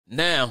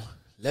Now,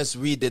 let's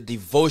read the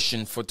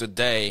devotion for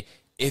today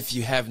if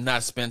you have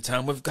not spent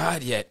time with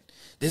God yet.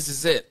 This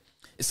is it.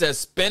 It says,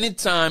 spending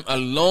time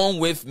alone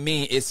with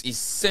me is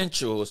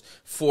essentials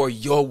for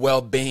your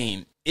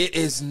well-being. It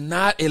is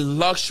not a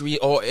luxury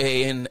or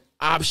an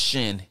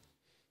option.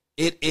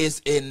 It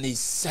is a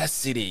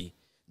necessity.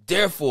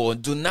 Therefore,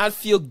 do not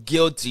feel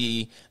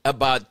guilty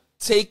about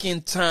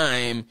taking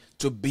time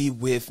to be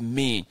with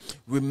me.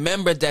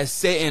 Remember that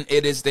Satan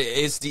is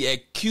the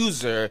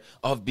accuser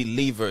of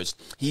believers.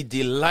 He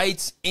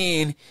delights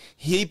in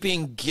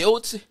heaping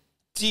guilty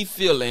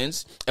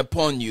feelings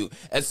upon you,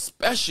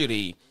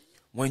 especially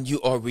when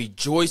you are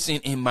rejoicing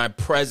in my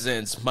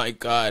presence, my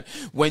God.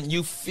 When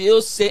you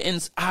feel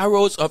Satan's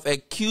arrows of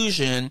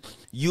accusation,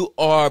 you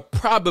are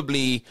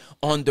probably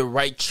on the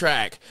right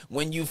track.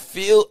 When you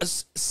feel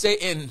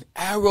Satan's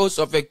arrows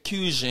of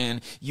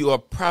accusation, you are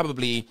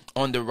probably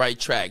on the right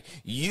track.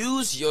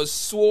 Use your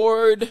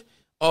sword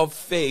of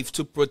faith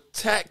to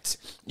protect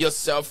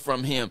yourself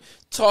from him.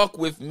 Talk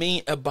with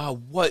me about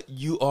what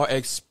you are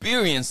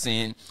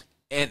experiencing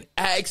and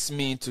ask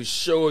me to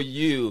show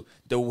you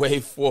the way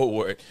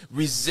forward.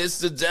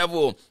 Resist the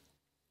devil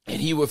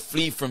and he will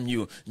flee from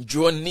you.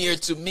 Draw near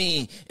to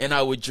me and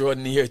I will draw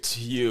near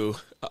to you.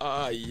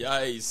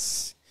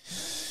 Yes.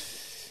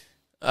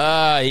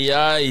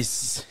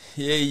 Yes.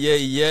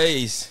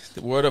 Yes.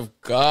 The word of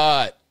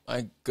God.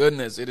 My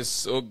goodness, it is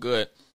so good.